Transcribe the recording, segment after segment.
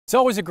It's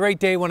always a great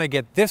day when I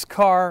get this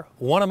car,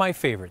 one of my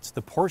favorites,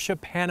 the Porsche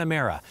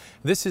Panamera.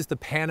 This is the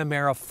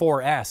Panamera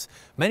 4S.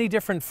 Many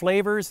different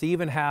flavors. They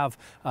even have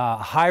a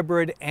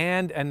hybrid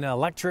and an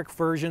electric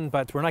version,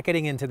 but we're not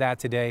getting into that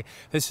today.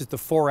 This is the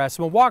 4S.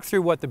 We'll walk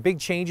through what the big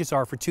changes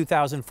are for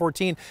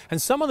 2014,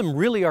 and some of them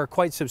really are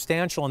quite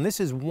substantial, and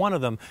this is one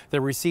of them that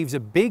receives a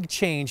big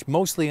change,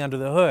 mostly under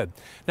the hood.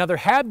 Now, there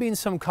have been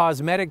some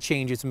cosmetic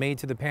changes made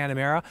to the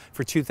Panamera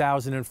for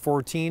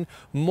 2014,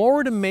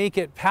 more to make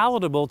it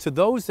palatable to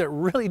those that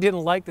really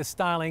didn't like the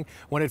styling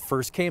when it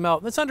first came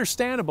out. That's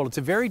understandable. It's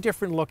a very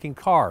different looking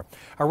car.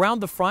 Around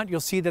the front, you'll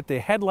see that the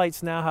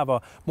headlights now have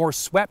a more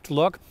swept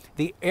look.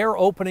 The air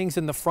openings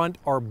in the front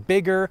are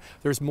bigger.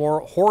 There's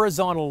more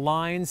horizontal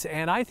lines,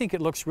 and I think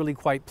it looks really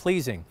quite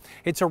pleasing.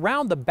 It's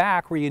around the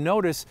back where you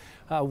notice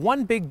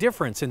one big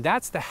difference, and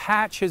that's the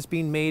hatch has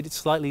been made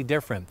slightly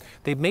different.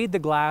 They've made the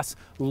glass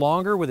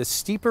longer with a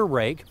steeper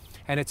rake,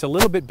 and it's a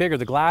little bit bigger.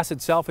 The glass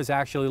itself is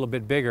actually a little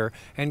bit bigger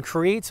and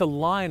creates a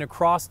line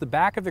across the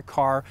back of the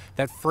car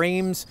that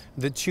frames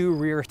the two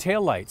rear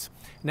taillights.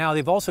 Now,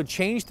 they've also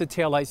changed the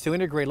taillights to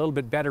integrate a little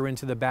bit better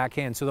into the back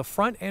end. So the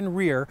front and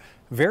rear,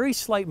 very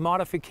slight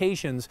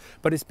modifications,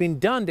 but it's been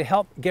done to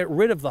help get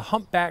rid of the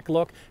humpback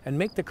look and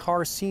make the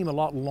car seem a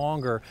lot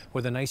longer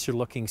with a nicer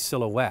looking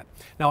silhouette.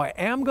 Now, I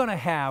am going to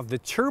have the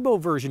turbo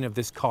version of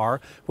this car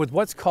with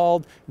what's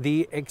called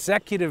the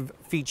executive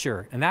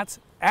feature, and that's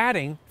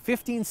adding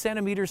 15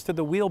 centimeters to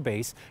the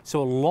wheelbase,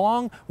 so a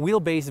long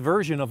wheelbase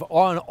version of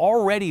an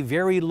already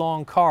very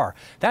long car.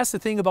 That's the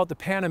thing about the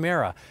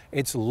Panamera.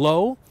 It's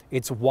low,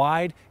 it's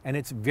wide, and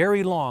it's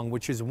very long,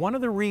 which is one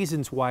of the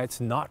reasons why it's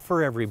not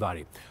for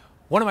everybody.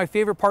 One of my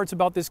favorite parts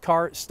about this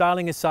car,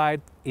 styling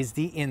aside, is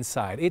the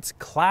inside. It's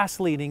class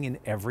leading in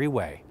every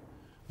way.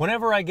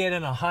 Whenever I get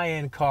in a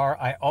high-end car,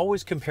 I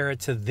always compare it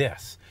to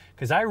this,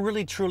 because I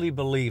really truly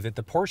believe that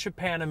the Porsche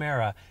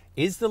Panamera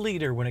is the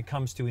leader when it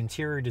comes to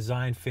interior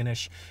design,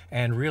 finish,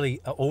 and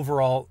really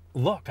overall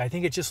look. I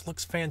think it just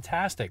looks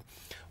fantastic.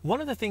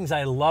 One of the things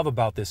I love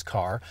about this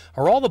car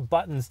are all the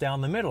buttons down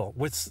the middle.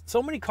 With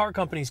so many car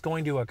companies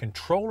going to a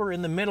controller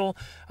in the middle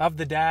of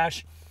the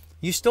dash,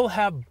 you still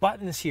have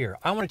buttons here.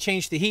 I want to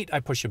change the heat, I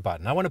push a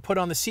button. I want to put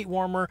on the seat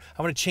warmer.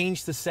 I want to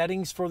change the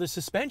settings for the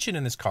suspension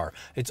in this car.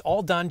 It's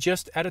all done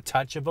just at a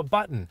touch of a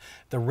button.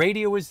 The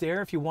radio is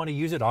there if you want to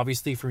use it,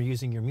 obviously for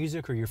using your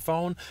music or your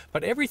phone,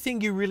 but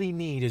everything you really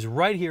need is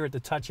right here at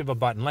the touch of a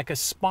button, like a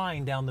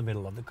spine down the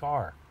middle of the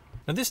car.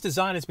 Now, this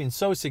design has been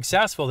so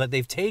successful that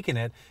they've taken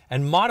it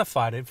and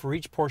modified it for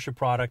each Porsche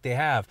product they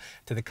have,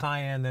 to the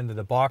Cayenne, then to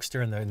the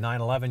Boxster and the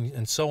 911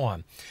 and so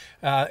on.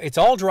 It's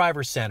all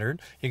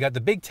driver-centered. You got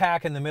the big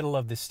tack in the middle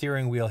of the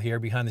steering wheel here,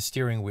 behind the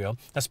steering wheel.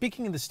 Now,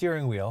 speaking of the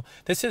steering wheel,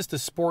 this is the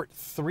Sport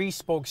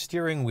 3-spoke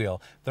steering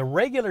wheel. The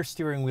regular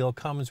steering wheel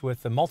comes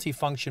with the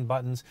multi-function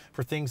buttons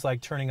for things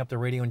like turning up the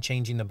radio and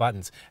changing the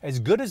buttons. As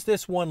good as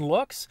this one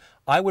looks,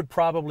 I would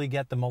probably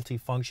get the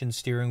multi-function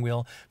steering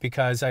wheel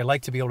because I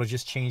like to be able to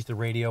just change the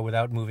radio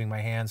without moving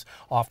my hands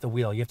off the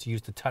wheel. You have to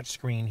use the touch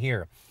screen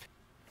here.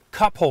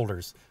 Cup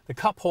holders. The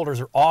cup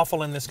holders are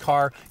awful in this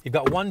car. You've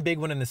got one big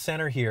one in the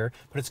center here,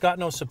 but it's got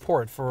no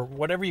support for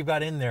whatever you've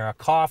got in there, a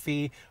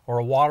coffee or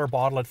a water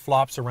bottle. It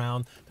flops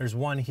around. There's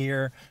one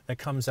here that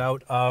comes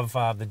out of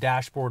the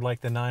dashboard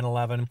like the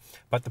 911,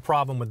 but the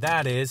problem with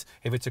that is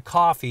if it's a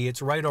coffee,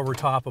 it's right over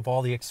top of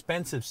all the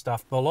expensive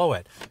stuff below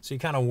it, so you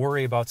kind of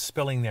worry about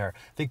spilling there.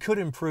 They could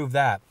improve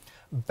that.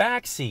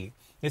 Back seat.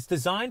 It's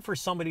designed for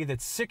somebody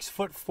that's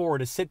 6'4"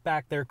 to sit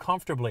back there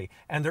comfortably,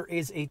 and there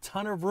is a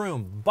ton of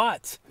room,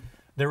 but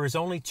there is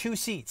only 2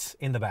 seats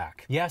in the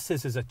back. Yes,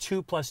 this is a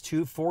 2+2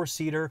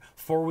 4-seater,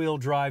 4-wheel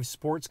drive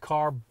sports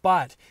car,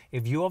 but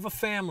if you have a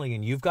family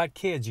and you've got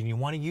kids and you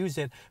want to use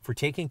it for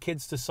taking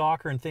kids to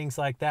soccer and things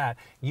like that,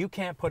 you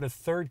can't put a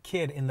third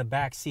kid in the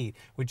back seat,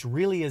 which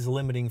really is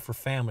limiting for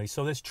families.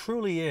 So this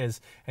truly is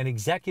an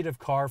executive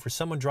car for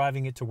someone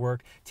driving it to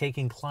work,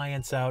 taking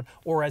clients out,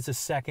 or as a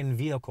second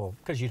vehicle,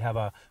 because you'd have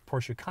a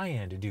Porsche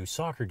Cayenne to do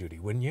soccer duty,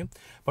 wouldn't you?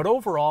 But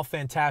overall,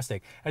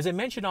 fantastic. As I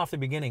mentioned off the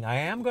beginning, I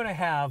am going to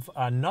have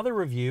another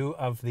review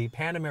of the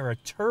Panamera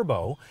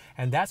Turbo,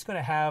 and that's going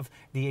to have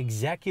the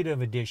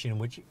Executive Edition,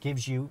 which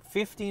gives you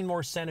 15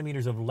 more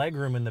centimeters of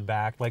legroom in the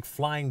back, like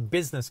flying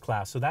business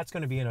class. So that's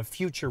going to be in a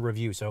future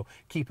review, so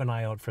keep an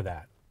eye out for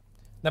that.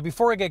 Now,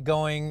 before I get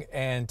going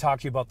and talk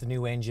to you about the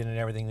new engine and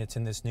everything that's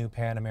in this new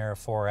Panamera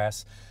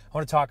 4S, I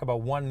want to talk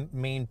about one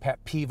main pet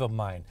peeve of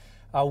mine.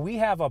 We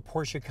have a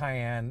Porsche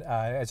Cayenne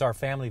as our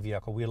family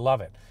vehicle. We love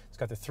it. It's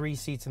got the 3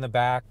 seats in the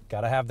back.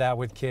 Got to have that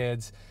with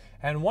kids.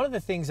 And one of the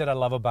things that I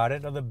love about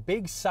it are the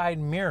big side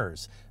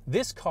mirrors.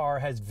 This car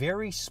has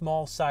very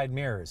small side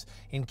mirrors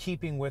in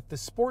keeping with the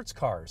sports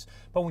cars.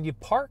 But when you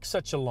park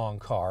such a long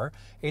car,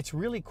 it's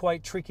really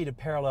quite tricky to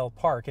parallel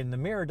park, and the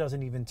mirror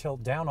doesn't even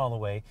tilt down all the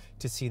way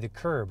to see the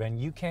curb, and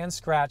you can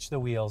scratch the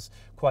wheels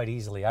quite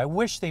easily. I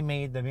wish they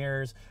made the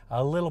mirrors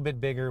a little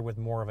bit bigger with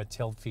more of a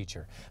tilt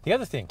feature. The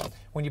other thing,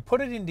 when you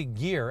put it into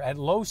gear at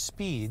low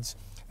speeds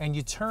and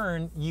you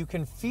turn, you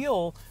can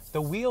feel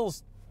the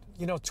wheels,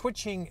 you know,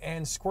 twitching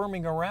and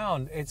squirming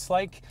around. It's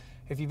like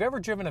if you've ever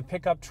driven a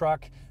pickup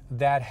truck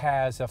that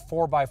has a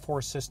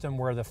 4x4 system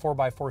where the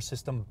 4x4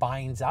 system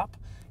binds up,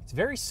 it's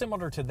very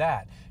similar to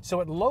that. So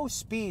at low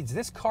speeds,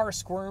 this car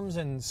squirms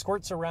and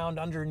squirts around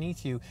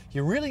underneath you.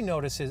 You really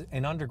notice it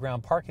in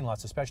underground parking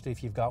lots, especially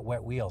if you've got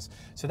wet wheels.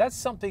 So that's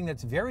something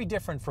that's very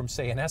different from,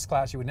 say, an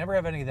S-Class. You would never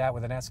have any of that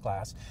with an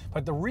S-Class.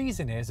 But the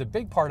reason is, a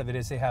big part of it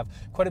is they have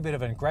quite a bit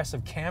of an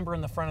aggressive camber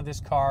in the front of this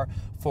car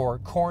for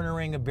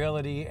cornering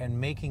ability and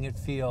making it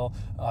feel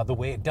the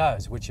way it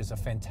does, which is a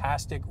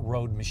fantastic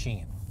road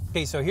machine.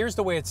 Okay, so here's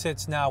the way it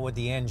sits now with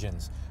the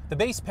engines. The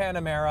base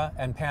Panamera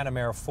and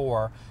Panamera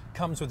 4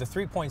 comes with a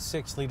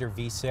 3.6 liter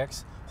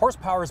V6.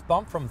 Horsepower is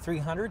bumped from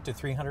 300 to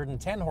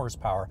 310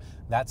 horsepower.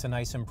 That's a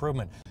nice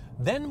improvement.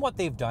 Then what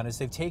they've done is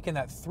they've taken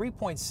that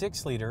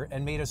 3.6 liter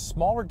and made a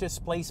smaller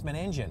displacement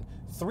engine,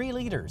 3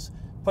 liters.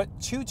 Put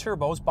 2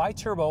 turbos,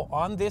 bi-turbo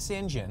on this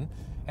engine,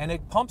 and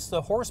it pumps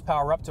the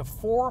horsepower up to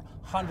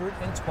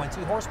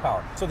 420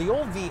 horsepower. So the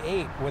old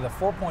V8 with a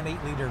 4.8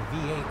 liter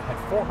V8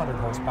 had 400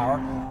 horsepower.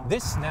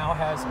 This now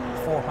has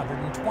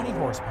 420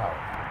 horsepower.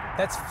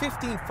 That's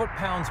 15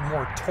 foot-pounds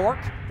more torque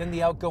than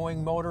the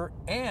outgoing motor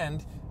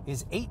and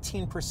is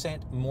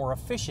 18% more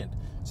efficient.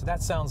 So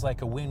that sounds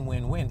like a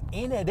win-win-win.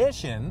 In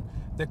addition,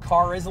 the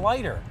car is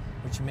lighter,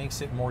 which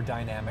makes it more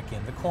dynamic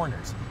in the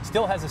corners.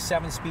 Still has a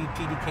 7-speed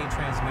PDK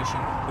transmission,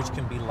 which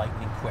can be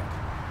lightning quick.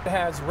 It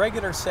has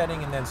regular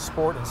setting and then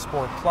Sport and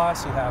Sport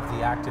Plus. You have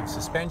the active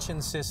suspension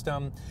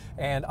system.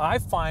 And I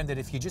find that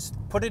if you just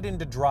put it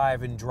into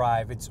drive and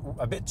drive, it's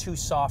a bit too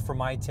soft for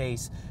my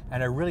taste,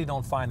 and I really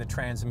don't find the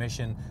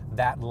transmission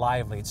that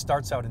lively. It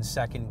starts out in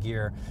second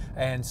gear.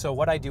 And so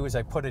what I do is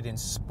I put it in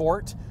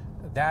Sport.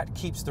 That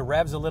keeps the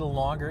revs a little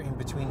longer in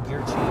between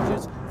gear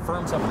changes,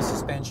 firms up the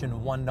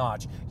suspension 1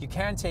 notch. You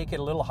can take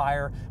it a little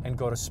higher and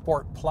go to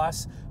Sport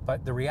Plus,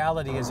 but the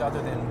reality is,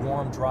 other than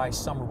warm, dry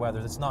summer weather,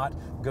 that's not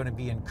going to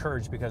be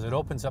encouraged because it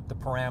opens up the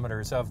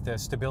parameters of the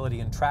stability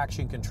and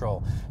traction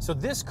control. So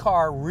this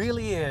car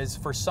really is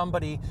for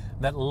somebody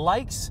that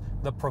likes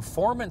the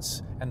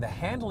performance and the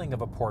handling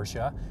of a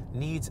Porsche,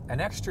 needs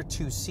an extra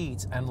 2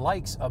 seats, and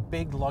likes a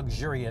big,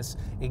 luxurious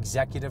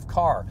executive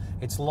car.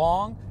 It's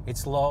long,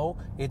 it's low,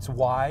 it's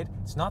wide.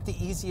 It's not the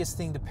easiest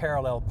thing to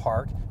parallel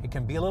park. It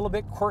can be a little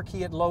bit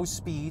quirky at low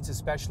speeds,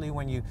 especially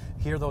when you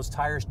hear those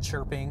tires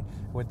chirping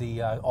with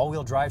the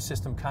all-wheel drive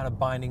system kind of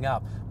binding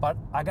up. But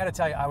I gotta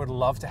tell you, I would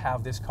love to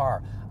have this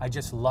car. I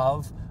just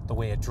love the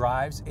way it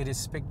drives. It is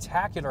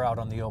spectacular out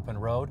on the open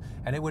road,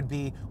 and it would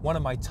be one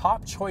of my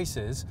top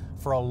choices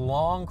for a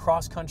long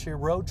cross-country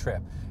road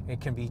trip. It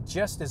can be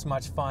just as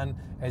much fun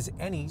as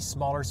any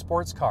smaller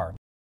sports car.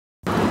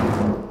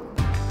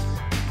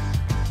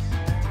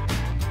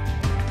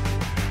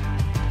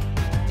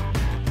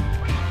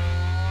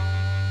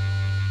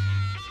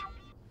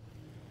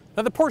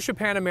 Now, the Porsche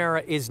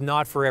Panamera is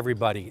not for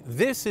everybody.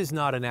 This is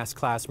not an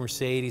S-Class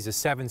Mercedes, a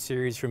 7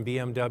 Series from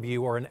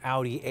BMW, or an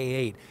Audi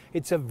A8.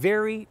 It's a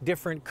very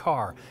different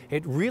car.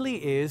 It really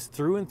is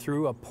through and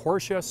through a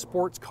Porsche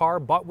sports car,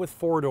 but with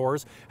 4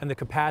 doors and the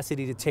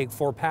capacity to take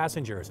 4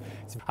 passengers.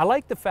 I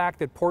like the fact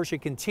that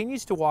Porsche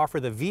continues to offer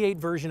the V8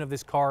 version of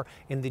this car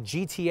in the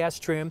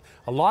GTS trim.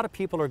 A lot of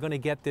people are going to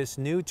get this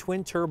new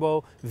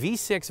twin-turbo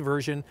V6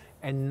 version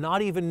and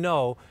not even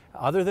know,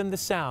 other than the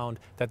sound,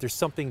 that there's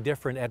something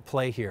different at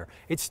play here.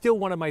 It's still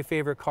one of my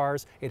favorite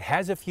cars. It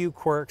has a few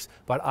quirks,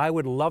 but I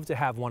would love to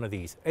have one of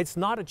these. It's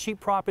not a cheap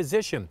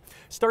proposition.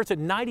 Starts at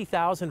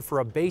 $90,000 for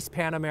a base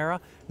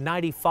Panamera,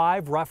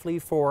 $95,000 roughly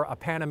for a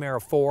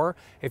Panamera 4.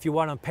 If you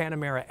want a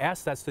Panamera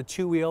S, that's the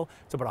 2-wheel,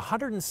 it's about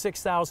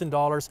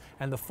 $106,000,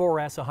 and the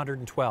 4S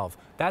 $112,000.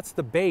 That's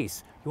the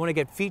base. You want to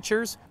get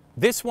features?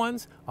 This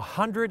one's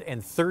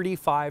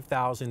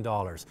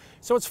 $135,000.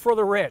 So it's for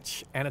the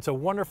rich, and it's a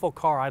wonderful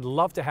car. I'd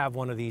love to have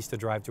one of these to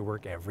drive to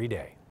work every day.